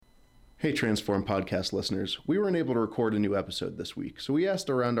Hey, Transform podcast listeners. We weren't able to record a new episode this week, so we asked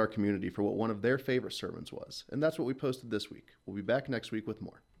around our community for what one of their favorite sermons was, and that's what we posted this week. We'll be back next week with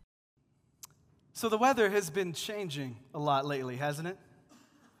more. So the weather has been changing a lot lately, hasn't it?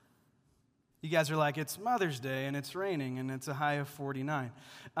 You guys are like, it's Mother's Day, and it's raining, and it's a high of 49.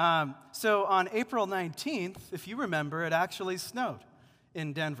 So on April 19th, if you remember, it actually snowed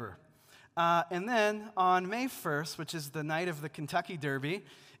in Denver. And then on May 1st, which is the night of the Kentucky Derby,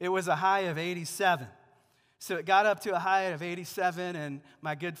 it was a high of 87. So it got up to a high of 87, and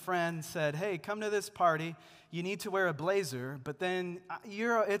my good friend said, hey, come to this party. You need to wear a blazer, but then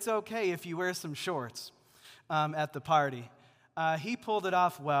it's okay if you wear some shorts at the party. He pulled it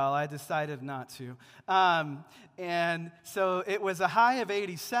off well. I decided not to. And so it was a high of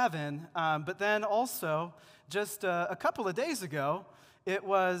 87, but then also just a couple of days ago, it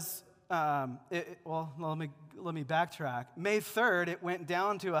was... let me backtrack. May 3rd, it went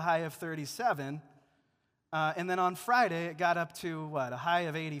down to a high of 37, and then on Friday, it got up to, a high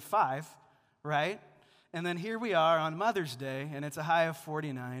of 85, right? And then here we are on Mother's Day, and it's a high of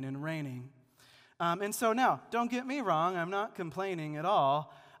 49 and raining. And so now, don't get me wrong, I'm not complaining at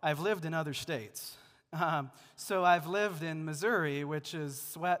all. I've lived in other states. So I've lived in Missouri, which is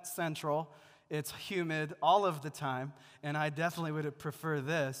sweat central. It's humid all of the time, and I definitely would prefer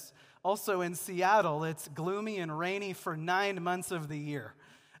this. Also in Seattle, it's gloomy and rainy for 9 months of the year.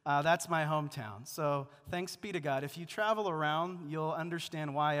 That's my hometown. So thanks be to God. If you travel around, you'll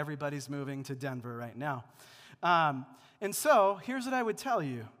understand why everybody's moving to Denver right now. And so here's what I would tell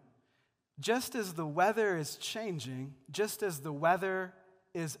you. Just as the weather is changing, just as the weather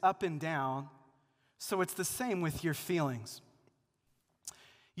is up and down, so it's the same with your feelings.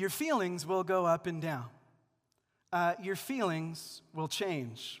 Your feelings will go up and down. Your feelings will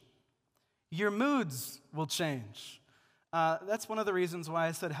change. Your moods will change. That's one of the reasons why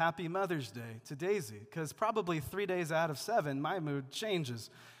I said Happy Mother's Day to Daisy, because probably 3 days out of 7, my mood changes.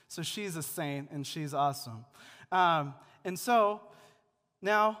 So she's a saint, and she's awesome. And so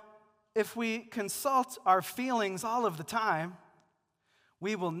now, if we consult our feelings all of the time,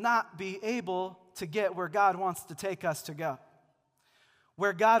 we will not be able to get where God wants to take us to go.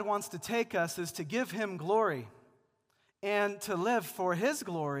 Where God wants to take us is to give Him glory and to live for His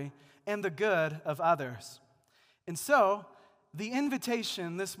glory and the good of others. And so, the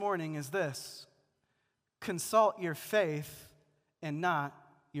invitation this morning is this: consult your faith and not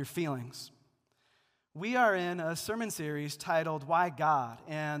your feelings. We are in a sermon series titled, Why God?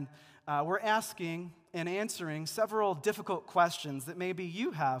 And we're asking and answering several difficult questions that maybe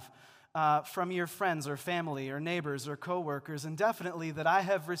you have from your friends or family or neighbors or coworkers, and definitely that I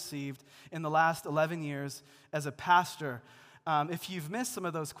have received in the last 11 years as a pastor. If you've missed some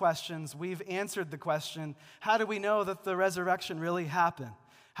of those questions, we've answered the question, how do we know that the resurrection really happened?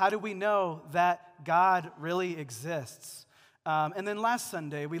 How do we know that God really exists? And then last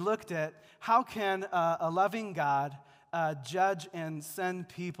Sunday, we looked at how can a loving God judge and send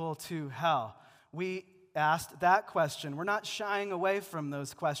people to hell? We asked that question. We're not shying away from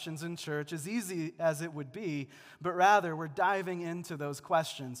those questions in church, as easy as it would be, but rather we're diving into those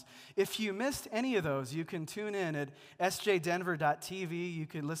questions. If you missed any of those, you can tune in at sjdenver.tv. You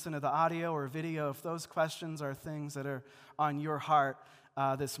can listen to the audio or video if those questions are things that are on your heart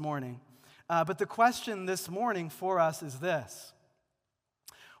this morning. But the question this morning for us is this: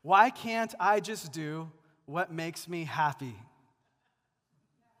 why can't I just do what makes me happy?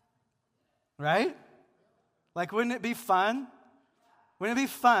 Right? Like, wouldn't it be fun? Wouldn't it be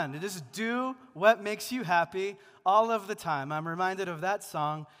fun to just do what makes you happy all of the time? I'm reminded of that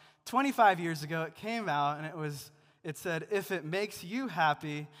song. 25 years ago, it came out, and it said, if it makes you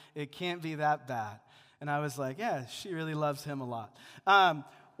happy, it can't be that bad. And I was like, yeah, she really loves him a lot.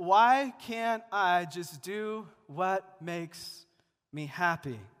 Why can't I just do what makes me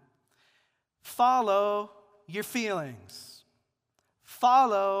happy? Follow your feelings.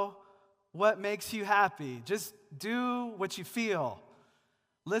 Follow what makes you happy. Just do what you feel.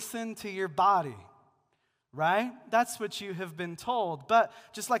 Listen to your body, right? That's what you have been told. But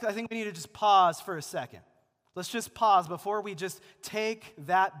just like, I think we need to just pause for a second. Let's just pause before we just take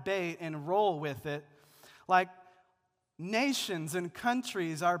that bait and roll with it. Like, nations and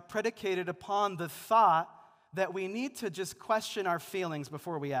countries are predicated upon the thought that we need to just question our feelings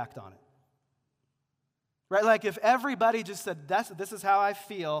before we act on it. Right? Like, if everybody just said, this is how I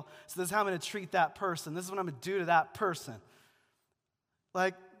feel, so this is how I'm going to treat that person, this is what I'm going to do to that person.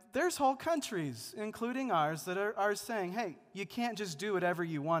 Like, there's whole countries, including ours, that are saying, hey, you can't just do whatever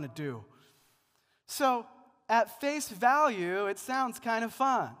you want to do. So, at face value, it sounds kind of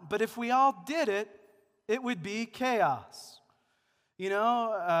fun. But if we all did it, it would be chaos. You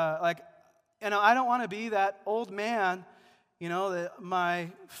know, like I don't want to be that old man, that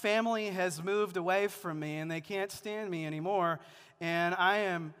my family has moved away from me and they can't stand me anymore. And I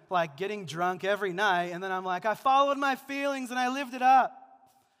am like getting drunk every night. And then I'm like, I followed my feelings and I lived it up.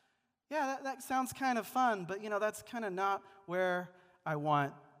 Yeah, that sounds kind of fun. But, that's kind of not where I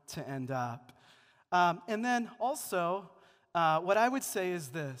want to end up. And then also, what I would say is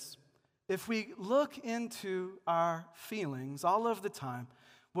this. If we look into our feelings all of the time,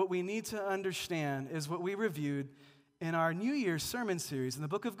 what we need to understand is what we reviewed in our New Year's sermon series in the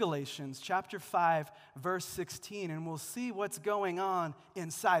book of Galatians, chapter 5, verse 16, and we'll see what's going on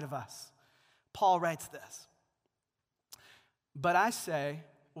inside of us. Paul writes this, "But I say,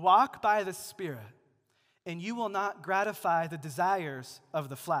 walk by the Spirit, and you will not gratify the desires of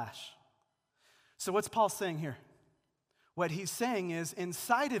the flesh." So what's Paul saying here? What he's saying is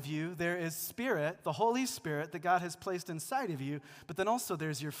inside of you there is Spirit, the Holy Spirit that God has placed inside of you, but then also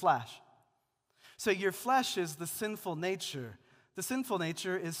there's your flesh. So your flesh is the sinful nature. The sinful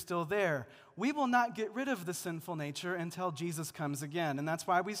nature is still there. We will not get rid of the sinful nature until Jesus comes again, and that's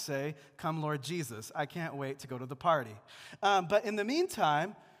why we say, "Come, Lord Jesus." I can't wait to go to the party. But in the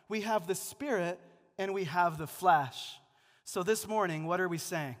meantime, we have the Spirit and we have the flesh. So this morning, what are we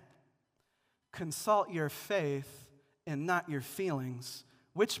saying? Consult your faith and not your feelings,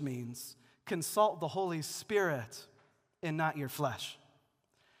 which means consult the Holy Spirit and not your flesh.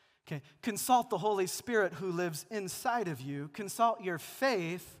 Okay, consult the Holy Spirit who lives inside of you, consult your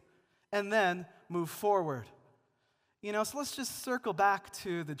faith, and then move forward. So let's just circle back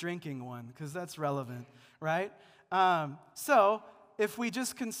to the drinking one, because that's relevant, right? So if we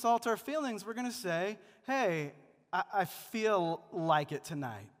just consult our feelings, we're going to say, hey, I feel like it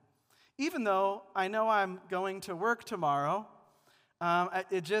tonight. Even though I know I'm going to work tomorrow,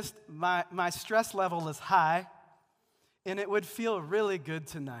 my stress level is high, and it would feel really good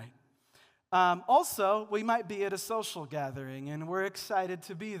tonight. Also, we might be at a social gathering, and we're excited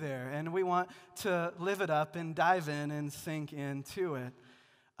to be there, and we want to live it up and dive in and sink into it.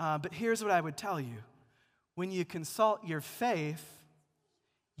 But here's what I would tell you. When you consult your faith,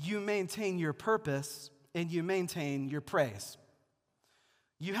 you maintain your purpose, and you maintain your praise.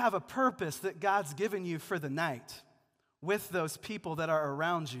 You have a purpose that God's given you for the night with those people that are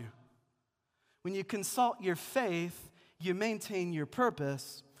around you. When you consult your faith, you maintain your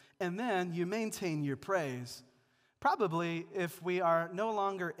purpose, and then you maintain your praise. Probably, if we are no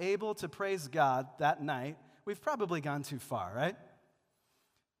longer able to praise God that night, we've probably gone too far, right?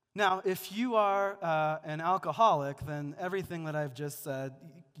 Now, if you are an alcoholic, then everything that I've just said,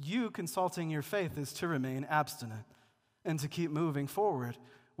 you consulting your faith is to remain abstinent and to keep moving forward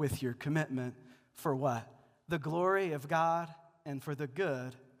with your commitment for what? The glory of God and for the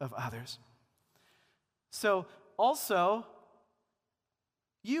good of others. So, also,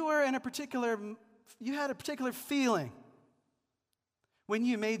 you had a particular feeling when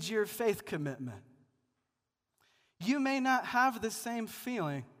you made your faith commitment. You may not have the same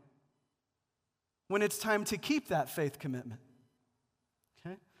feeling when it's time to keep that faith commitment.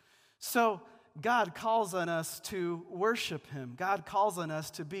 Okay? So, God calls on us to worship Him. God calls on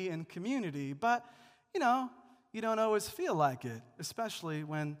us to be in community, but, you don't always feel like it, especially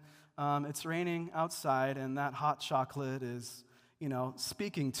when it's raining outside and that hot chocolate is,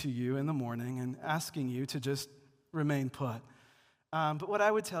 speaking to you in the morning and asking you to just remain put. But what I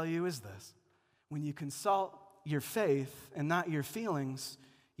would tell you is this. When you consult your faith and not your feelings,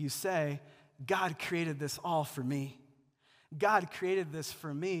 you say, God created this all for me. God created this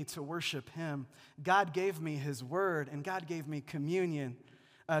for me to worship Him. God gave me His word, and God gave me communion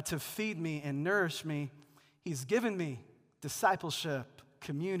to feed me and nourish me. He's given me discipleship,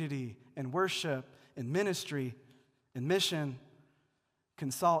 community, and worship, and ministry, and mission.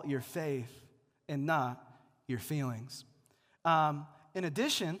 Consult your faith and not your feelings. In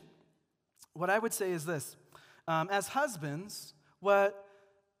addition, what I would say is this. As husbands, what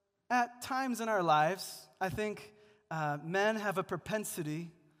at times in our lives, I think men have a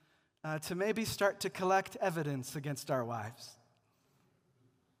propensity to maybe start to collect evidence against our wives.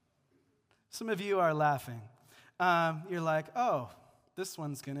 Some of you are laughing. You're like, oh, this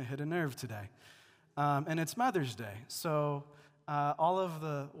one's going to hit a nerve today. And it's Mother's Day, so all of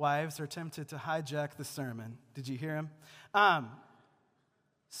the wives are tempted to hijack the sermon. Did you hear him?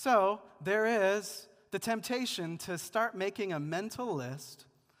 So there is the temptation to start making a mental list.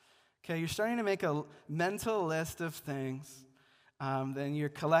 Okay, you're starting to make a mental list of things. Then you're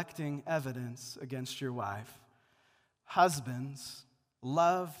collecting evidence against your wife. Husbands,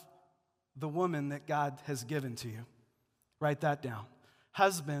 love the woman that God has given to you. Write that down.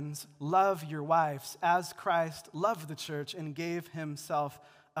 Husbands, love your wives as Christ loved the church and gave Himself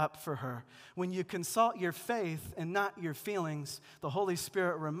up for her. When you consult your faith and not your feelings, the Holy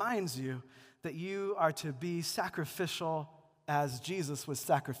Spirit reminds you that you are to be sacrificial as Jesus was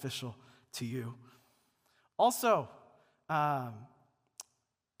sacrificial to you. Also,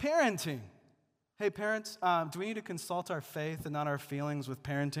 parenting. Hey, parents, do we need to consult our faith and not our feelings with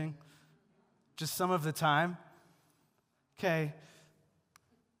parenting? Just some of the time? Okay.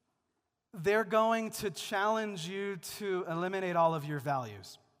 They're going to challenge you to eliminate all of your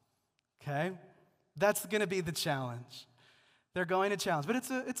values. Okay? That's going to be the challenge. They're going to challenge. But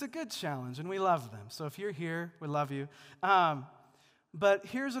it's a good challenge, and we love them. So if you're here, we love you. But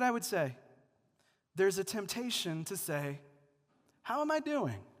here's what I would say. There's a temptation to say, how am I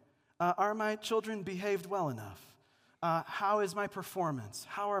doing? Are my children behaved well enough? How is my performance?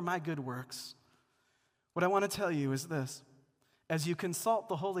 How are my good works? What I want to tell you is this. As you consult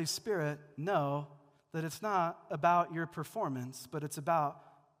the Holy Spirit, know that it's not about your performance, but it's about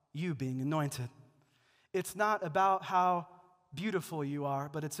you being anointed. It's not about how beautiful you are,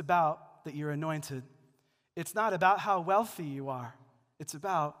 but it's about that you're anointed. It's not about how wealthy you are. It's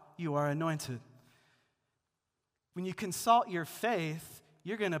about you are anointed. When you consult your faith,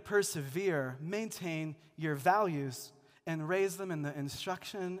 you're going to persevere, maintain your values, and raise them in the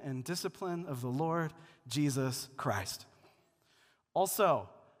instruction and discipline of the Lord Jesus Christ. Also,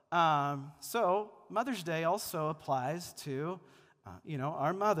 so Mother's Day also applies to,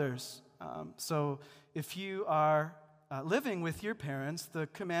 our mothers. So if you are living with your parents, the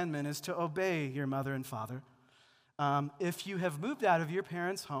commandment is to obey your mother and father. If you have moved out of your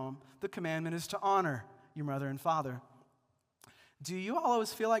parents' home, the commandment is to honor your mother and father. Do you all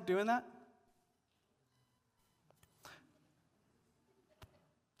always feel like doing that?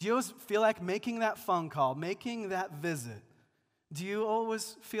 Do you always feel like making that phone call, making that visit? Do you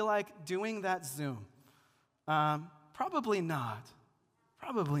always feel like doing that Zoom? Probably not.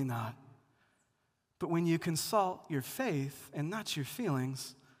 Probably not. But when you consult your faith and not your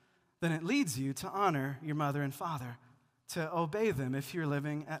feelings, then it leads you to honor your mother and father, to obey them if you're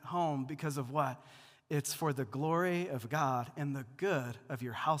living at home because of what? It's for the glory of God and the good of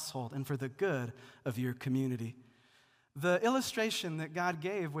your household and for the good of your community. The illustration that God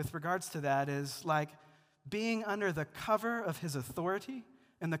gave with regards to that is like being under the cover of his authority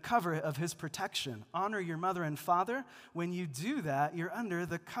and the cover of his protection. Honor your mother and father. When you do that, you're under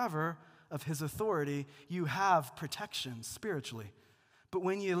the cover of his authority. You have protection spiritually. But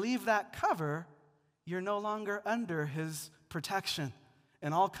when you leave that cover, you're no longer under his protection.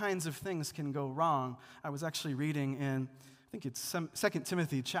 And all kinds of things can go wrong. I was actually reading in, I think it's 2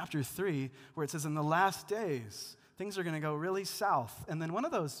 Timothy chapter 3, where it says in the last days, things are going to go really south. And then one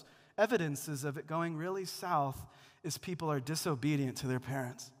of those evidences of it going really south is people are disobedient to their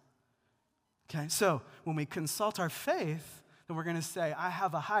parents. Okay, so when we consult our faith, then we're going to say, I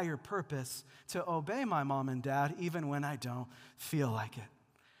have a higher purpose to obey my mom and dad even when I don't feel like it.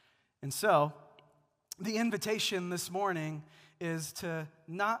 And so the invitation this morning is to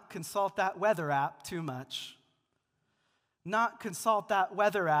not consult that weather app too much. Not consult that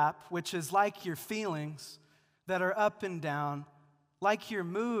weather app, which is like your feelings that are up and down, like your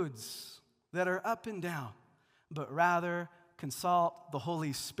moods that are up and down, but rather consult the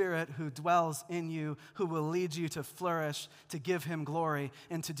Holy Spirit who dwells in you, who will lead you to flourish, to give him glory,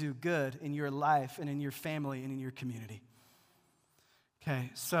 and to do good in your life and in your family and in your community.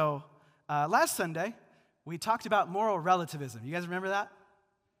 Okay, so last Sunday, we talked about moral relativism. You guys remember that?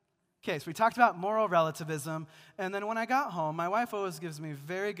 Okay, so we talked about moral relativism, and then when I got home, my wife always gives me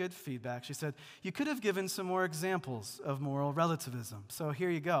very good feedback. She said, you could have given some more examples of moral relativism. So here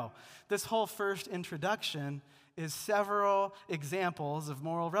you go. This whole first introduction is several examples of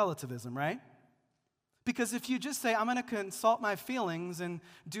moral relativism, right? Because if you just say, I'm going to consult my feelings and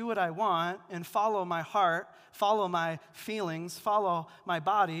do what I want and follow my heart, follow my feelings, follow my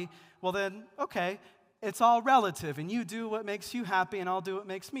body, well then, okay, it's all relative, and you do what makes you happy, and I'll do what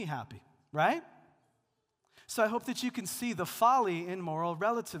makes me happy, right? So I hope that you can see the folly in moral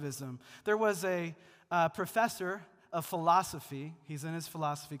relativism. There was a professor of philosophy. He's in his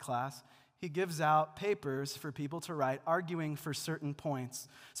philosophy class. He gives out papers for people to write, arguing for certain points.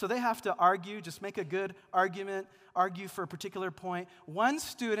 So they have to argue, just make a good argument, argue for a particular point. One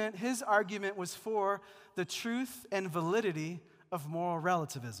student, his argument was for the truth and validity of moral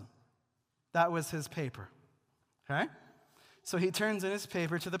relativism. That was his paper, okay? So he turns in his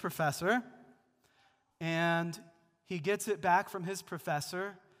paper to the professor, and he gets it back from his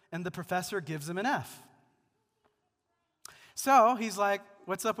professor, and the professor gives him an F. So he's like,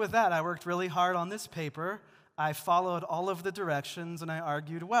 what's up with that? I worked really hard on this paper. I followed all of the directions, and I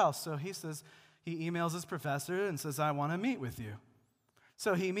argued well. So he emails his professor and says, I want to meet with you.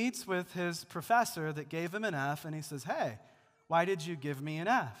 So he meets with his professor that gave him an F, and he says, hey, why did you give me an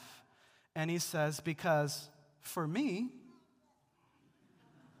F? And he says, because for me,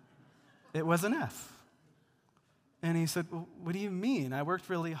 it was an F. And he said, well, what do you mean? I worked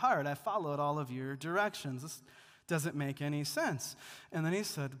really hard. I followed all of your directions. This doesn't make any sense. And then he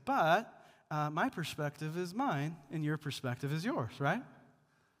said, but my perspective is mine, and your perspective is yours, right?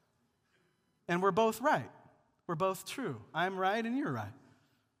 And we're both right. We're both true. I'm right, and you're right.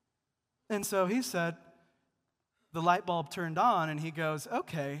 And so he said, the light bulb turned on, and he goes,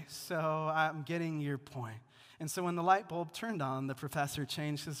 okay, so I'm getting your point. And so when the light bulb turned on, the professor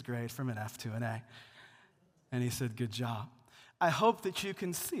changed his grade from an F to an A. And he said, good job. I hope that you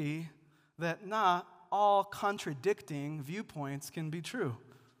can see that not all contradicting viewpoints can be true.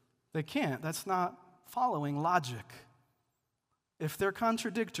 They can't. That's not following logic. If they're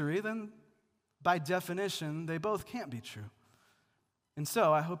contradictory, then by definition, they both can't be true. And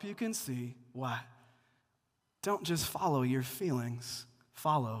so I hope you can see why. Don't just follow your feelings,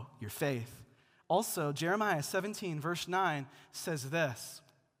 follow your faith. Also, Jeremiah 17, verse 9 says this.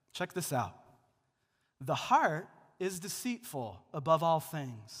 Check this out. The heart is deceitful above all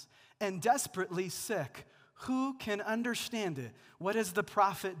things and desperately sick. Who can understand it? What is the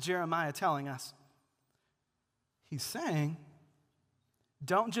prophet Jeremiah telling us? He's saying,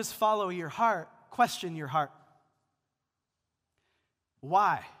 don't just follow your heart, question your heart.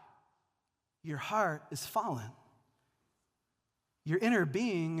 Why? Your heart is fallen. Your inner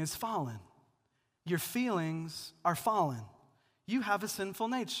being is fallen. Your feelings are fallen. You have a sinful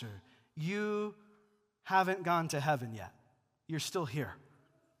nature. You haven't gone to heaven yet. You're still here.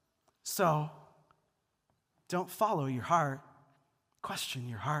 So, don't follow your heart. Question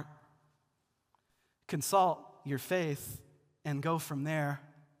your heart. Consult your faith and go from there.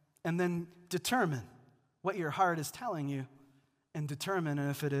 And then determine what your heart is telling you and determine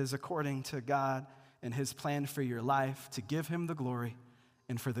if it is according to God and His plan for your life to give Him the glory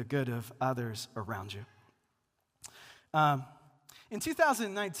and for the good of others around you. In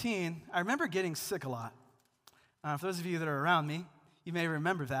 2019, I remember getting sick a lot. For those of you that are around me, you may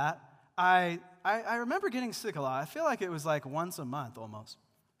remember that. I remember getting sick a lot. I feel like it was like once a month almost.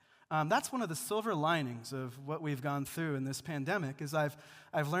 That's one of the silver linings of what we've gone through in this pandemic is I've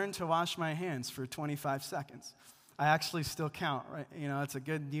learned to wash my hands for 25 seconds. I actually still count, right? You know, it's a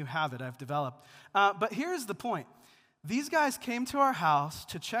good new habit I've developed. But here's the point. These guys came to our house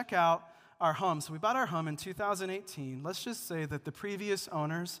to check out our home. So we bought our home in 2018. Let's just say that the previous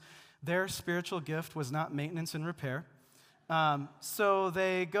owners, their spiritual gift was not maintenance and repair. So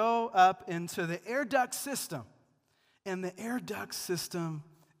they go up into the air duct system. And the air duct system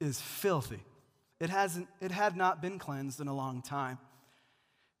is filthy. It had not been cleansed in a long time.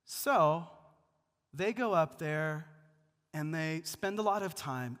 So they go up there and they spend a lot of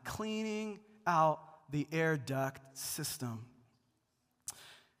time cleaning out the air duct system.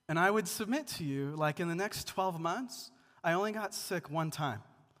 And I would submit to you, like in the next 12 months, I only got sick one time.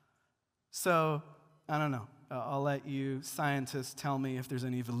 So, I don't know. I'll let you scientists tell me if there's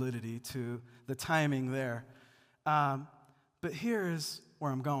any validity to the timing there. But here's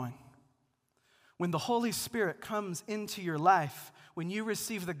where I'm going. When the Holy Spirit comes into your life, when you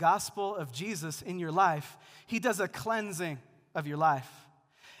receive the gospel of Jesus in your life, He does a cleansing of your life.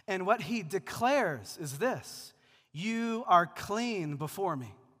 And what He declares is this: you are clean before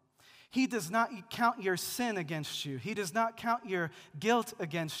me. He does not count your sin against you. He does not count your guilt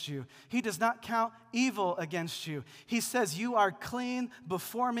against you. He does not count evil against you. He says you are clean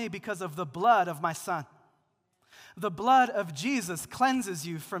before me because of the blood of my Son. The blood of Jesus cleanses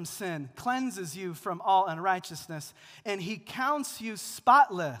you from sin, cleanses you from all unrighteousness, and He counts you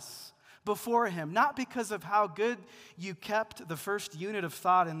spotless before Him, not because of how good you kept the first unit of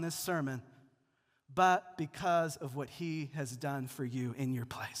thought in this sermon, but because of what He has done for you in your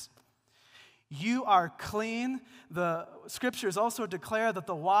place. You are clean. The scriptures also declare that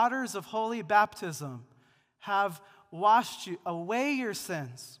the waters of holy baptism have washed you away your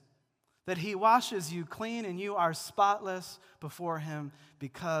sins, that He washes you clean and you are spotless before Him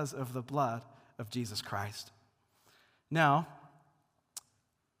because of the blood of Jesus Christ. Now,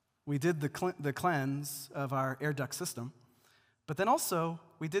 we did the cleanse of our air duct system, but then also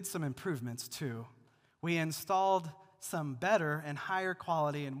we did some improvements too. We installed some better and higher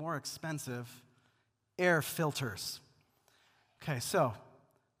quality and more expensive air filters. Okay, so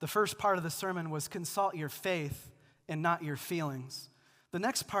the first part of the sermon was consult your faith and not your feelings. The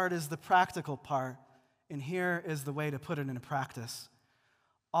next part is the practical part, and here is the way to put it into practice.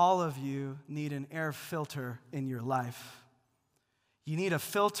 All of you need an air filter in your life. You need a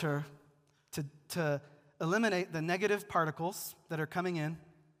filter to eliminate the negative particles that are coming in.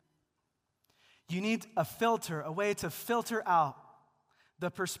 You need a filter, a way to filter out the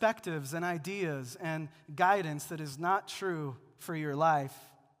perspectives and ideas and guidance that is not true for your life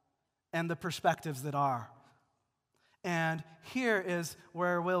and the perspectives that are. And here is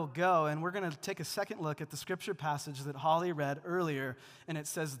where we'll go, and we're going to take a second look at the scripture passage that Holly read earlier, and it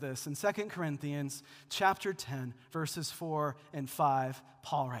says this. In 2 Corinthians chapter 10, verses 4 and 5,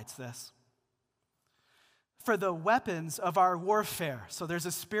 Paul writes this. For the weapons of our warfare, so there's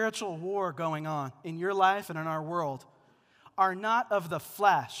a spiritual war going on in your life and in our world, are not of the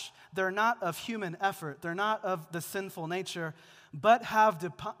flesh. They're not of human effort. They're not of the sinful nature, but have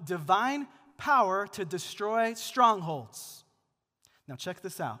divine power to destroy strongholds. Now check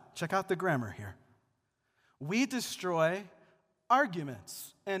this out. Check out the grammar here. We destroy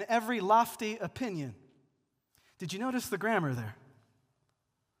arguments and every lofty opinion. Did you notice the grammar there?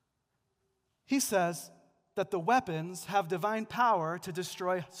 He says that the weapons have divine power to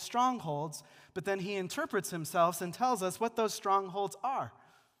destroy strongholds, but then he interprets himself and tells us what those strongholds are.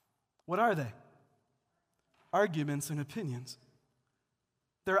 What are they? Arguments and opinions.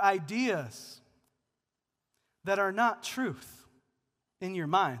 They're ideas that are not truth in your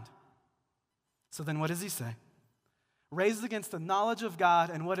mind. So then what does he say? Raised against the knowledge of God,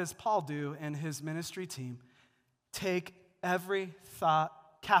 and what does Paul do in his ministry team? Take every thought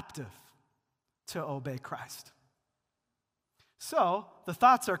captive to obey Christ. So the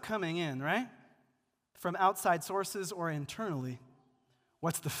thoughts are coming in, right? From outside sources or internally.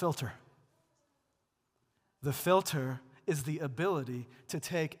 What's the filter? The filter is the ability to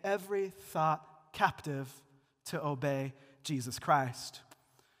take every thought captive to obey Jesus Christ.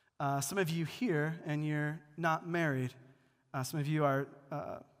 Some of you here, and you're not married. Some of you are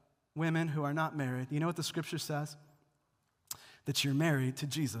women who are not married. You know what the scripture says? That you're married to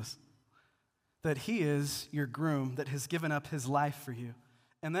Jesus. That he is your groom, that has given up his life for you.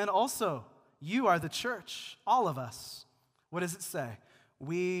 And then also, you are the church, all of us. What does it say?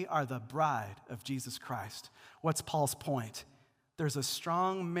 We are the bride of Jesus Christ. What's Paul's point? There's a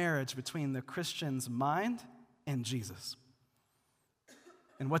strong marriage between the Christian's mind and Jesus.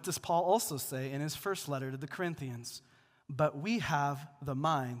 And what does Paul also say in his first letter to the Corinthians? But we have the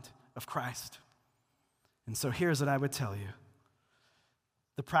mind of Christ. And so here's what I would tell you.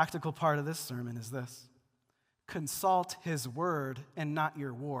 The practical part of this sermon is this. Consult his word and not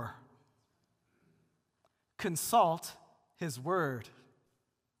your war. Consult his word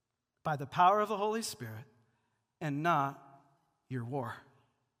by the power of the Holy Spirit and not your war.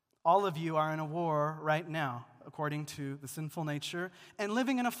 All of you are in a war right now, according to the sinful nature, and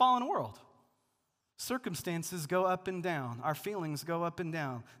living in a fallen world. Circumstances go up and down. Our feelings go up and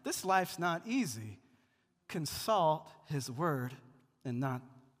down. This life's not easy. Consult his word and not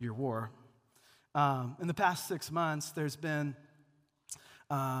your war. In the past 6 months, there's been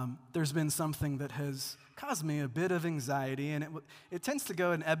something that has caused me a bit of anxiety, and it tends to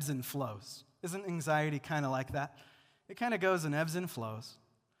go in ebbs and flows. Isn't anxiety kind of like that? It kind of goes in ebbs and flows.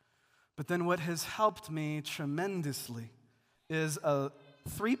 But then what has helped me tremendously is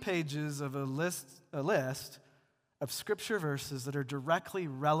 3 pages of a list of scripture verses that are directly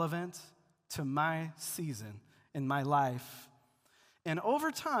relevant to my season in my life. And over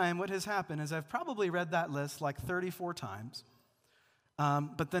time, what has happened is I've probably read that list like 34 times.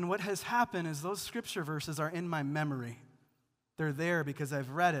 But then what has happened is those scripture verses are in my memory. They're there because I've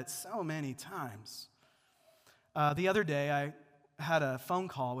read it so many times. The other day, I had a phone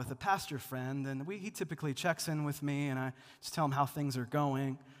call with a pastor friend, and he typically checks in with me, and I just tell him how things are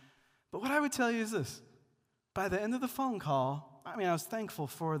going. But what I would tell you is this. By the end of the phone call, I was thankful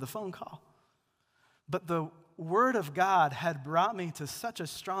for the phone call. But the Word of God had brought me to such a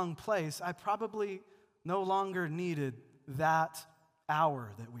strong place, I probably no longer needed that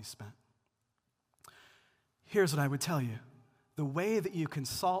hour that we spent. Here's what I would tell you. The way that you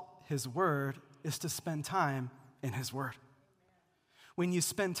consult his word is to spend time in his word. When you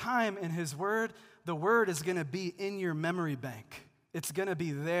spend time in his word, the word is going to be in your memory bank. It's going to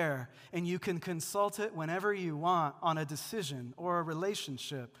be there, and you can consult it whenever you want on a decision or a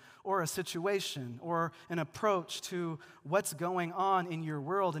relationship or a situation or an approach to what's going on in your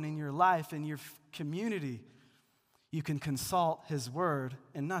world and in your life, in your community. You can consult his word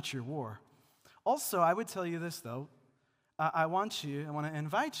and not your war. Also, I would tell you this, though. I want to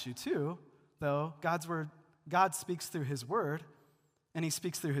invite you to, though, God speaks through his word, and he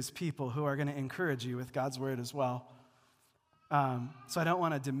speaks through his people who are going to encourage you with God's word as well. So I don't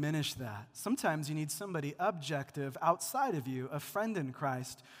want to diminish that. Sometimes you need somebody objective outside of you, a friend in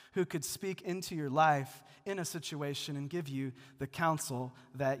Christ, who could speak into your life in a situation and give you the counsel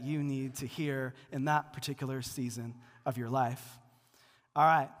that you need to hear in that particular season of your life. All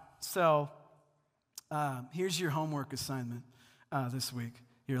right, so here's your homework assignment this week.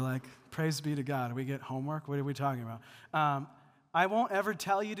 You're like, praise be to God. We get homework? What are we talking about? I won't ever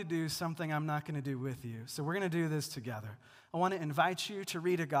tell you to do something I'm not going to do with you. So we're going to do this together. I want to invite you to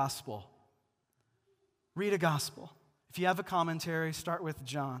read a gospel. Read a gospel. If you have a commentary, start with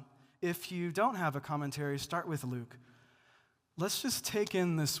John. If you don't have a commentary, start with Luke. Let's just take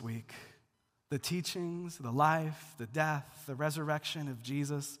in this week the teachings, the life, the death, the resurrection of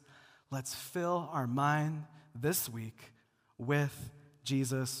Jesus. Let's fill our mind this week with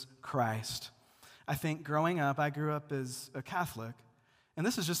Jesus Christ. I think growing up, I grew up as a Catholic, and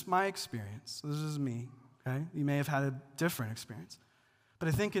this is just my experience. This is me, okay? You may have had a different experience. But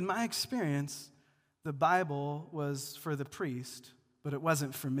I think in my experience, the Bible was for the priest, but it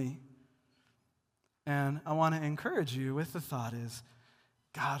wasn't for me. And I want to encourage you with the thought is,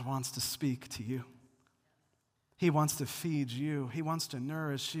 God wants to speak to you. He wants to feed you. He wants to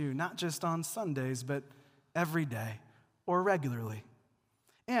nourish you, not just on Sundays, but every day or regularly.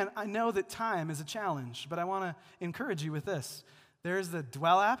 And I know that time is a challenge, but I want to encourage you with this. There's the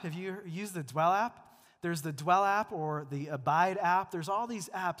Dwell app. Have you used the Dwell app? There's the Dwell app or the Abide app. There's all these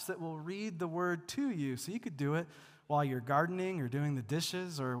apps that will read the word to you. So you could do it while you're gardening or doing the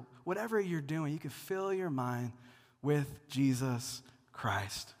dishes or whatever you're doing. You could fill your mind with Jesus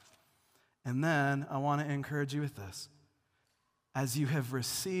Christ. And then I want to encourage you with this. As you have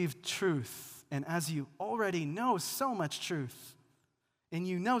received truth and as you already know so much truth, and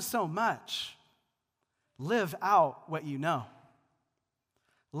you know so much, live out what you know.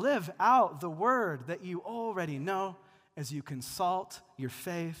 Live out the word that you already know as you consult your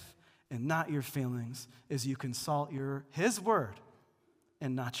faith and not your feelings, as you consult his word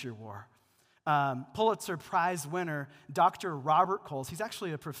and not your war. Pulitzer Prize winner, Dr. Robert Coles, he's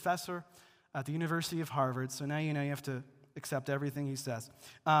actually a professor at the University of Harvard, so now you know you have to accept everything he says.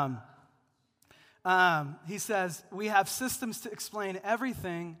 He says, we have systems to explain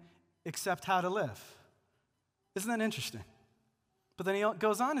everything except how to live. Isn't that interesting? But then he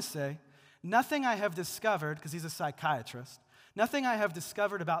goes on to say, nothing I have discovered, because he's a psychiatrist, nothing I have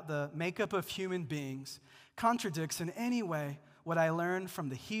discovered about the makeup of human beings contradicts in any way what I learned from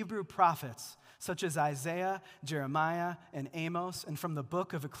the Hebrew prophets, such as Isaiah, Jeremiah, and Amos, and from the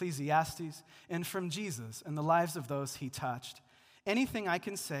book of Ecclesiastes, and from Jesus and the lives of those he touched. Anything I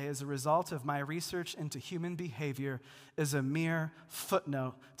can say as a result of my research into human behavior is a mere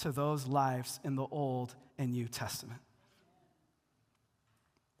footnote to those lives in the Old and New Testament.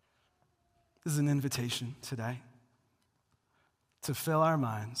 This is an invitation today to fill our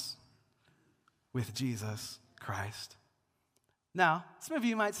minds with Jesus Christ. Now, some of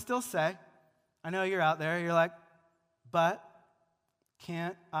you might still say, I know you're out there, you're like, but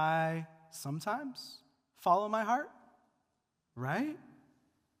can't I sometimes follow my heart? Right?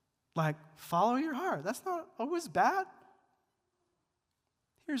 Like, follow your heart. That's not always bad.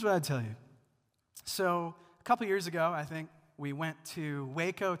 Here's what I'd tell you. So, a couple years ago, I think, we went to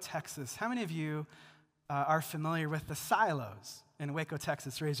Waco, Texas. How many of you are familiar with the silos in Waco,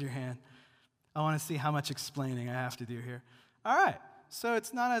 Texas? Raise your hand. I want to see how much explaining I have to do here. All right. So,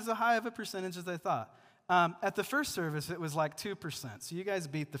 it's not as high of a percentage as I thought. At the first service, it was like 2%. So, you guys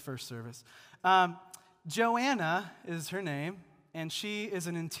beat the first service. Joanna is her name, and she is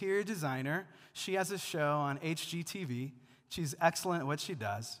an interior designer. She has a show on HGTV. She's excellent at what she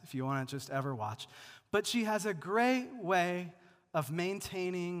does, if you want to just ever watch. But she has a great way of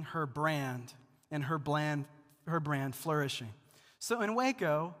maintaining her brand and her brand flourishing. So in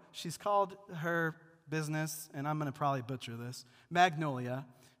Waco, she's called her business, and I'm going to probably butcher this, Magnolia.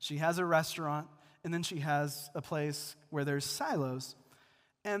 She has a restaurant, and then she has a place where there's silos.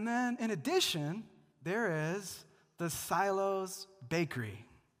 And then in addition, there is the Silos Bakery.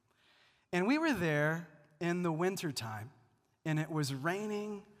 And we were there in the wintertime, and it was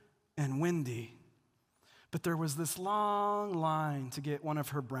raining and windy. But there was this long line to get one of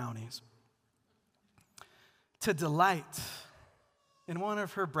her brownies. To delight in one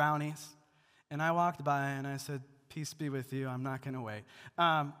of her brownies, and I walked by and I said, peace be with you, I'm not going to wait.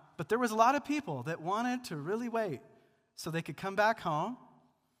 But there was a lot of people that wanted to really wait so they could come back home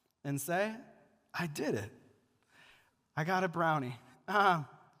and say, I did it. I got a brownie.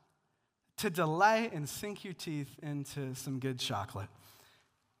 To delight and sink your teeth into some good chocolate.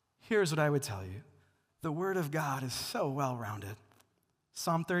 Here's what I would tell you. The Word of God is so well-rounded.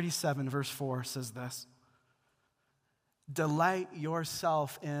 Psalm 37, verse 4 says this. Delight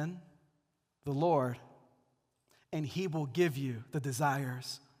yourself in the Lord, and he will give you the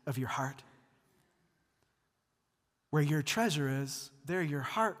desires of your heart. Where your treasure is, there your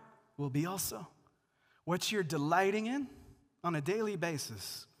heart will be also. What you're delighting in on a daily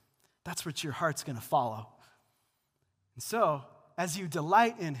basis, that's what your heart's going to follow. And so, as you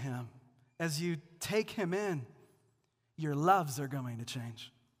delight in him, as you take him in, your loves are going to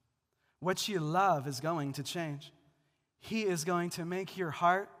change. What you love is going to change. He is going to make your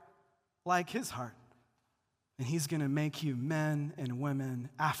heart like his heart. And he's going to make you men and women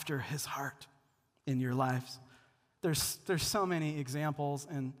after his heart in your lives. There's so many examples,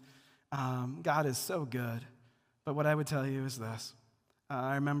 and God is so good. But what I would tell you is this.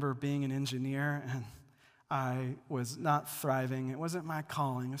 I remember being an engineer, and I was not thriving. It wasn't my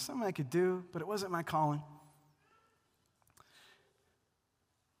calling. It was something I could do, but it wasn't my calling.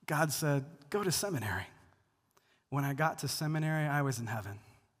 God said, go to seminary. When I got to seminary, I was in heaven.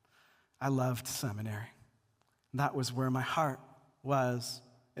 I loved seminary. That was where my heart was,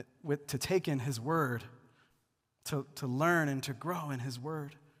 to take in his word, to learn and to grow in his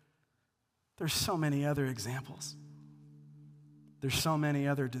word. There's so many other examples. There's so many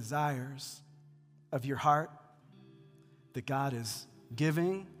other desires of your heart that God is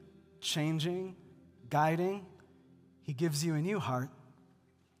giving, changing, guiding. He gives you a new heart.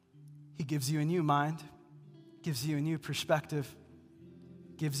 He gives you a new mind, gives you a new perspective,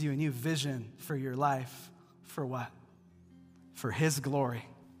 gives you a new vision for your life. For what? For his glory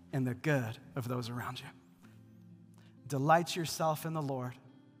and the good of those around you. Delight yourself in the Lord,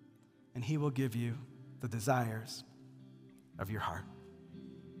 and he will give you the desires of your heart.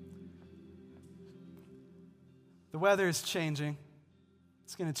 The weather is changing.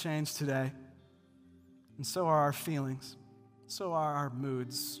 It's going to change today. And so are our feelings. So are our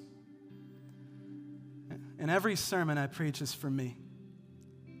moods. And every sermon I preach is for me.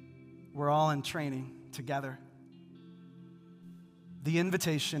 We're all in training together. The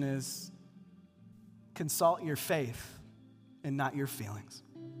invitation is consult your faith and not your feelings.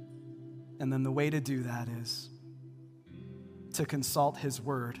 And then the way to do that is to consult his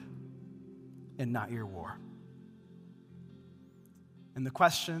word and not your war. And the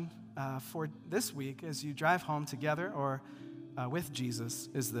question for this week as you drive home together or with Jesus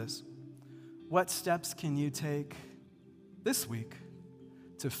is this: what steps can you take this week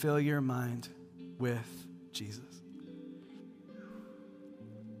to fill your mind with Jesus?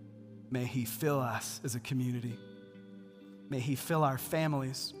 May he fill us as a community. May he fill our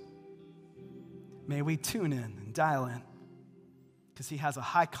families. May we tune in and dial in, because he has a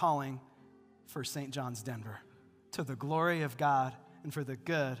high calling for St. John's Denver, to the glory of God and for the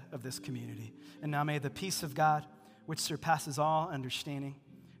good of this community. And now may the peace of God, which surpasses all understanding,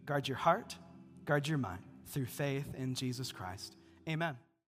 guard your heart, guard your mind through faith in Jesus Christ. Amen.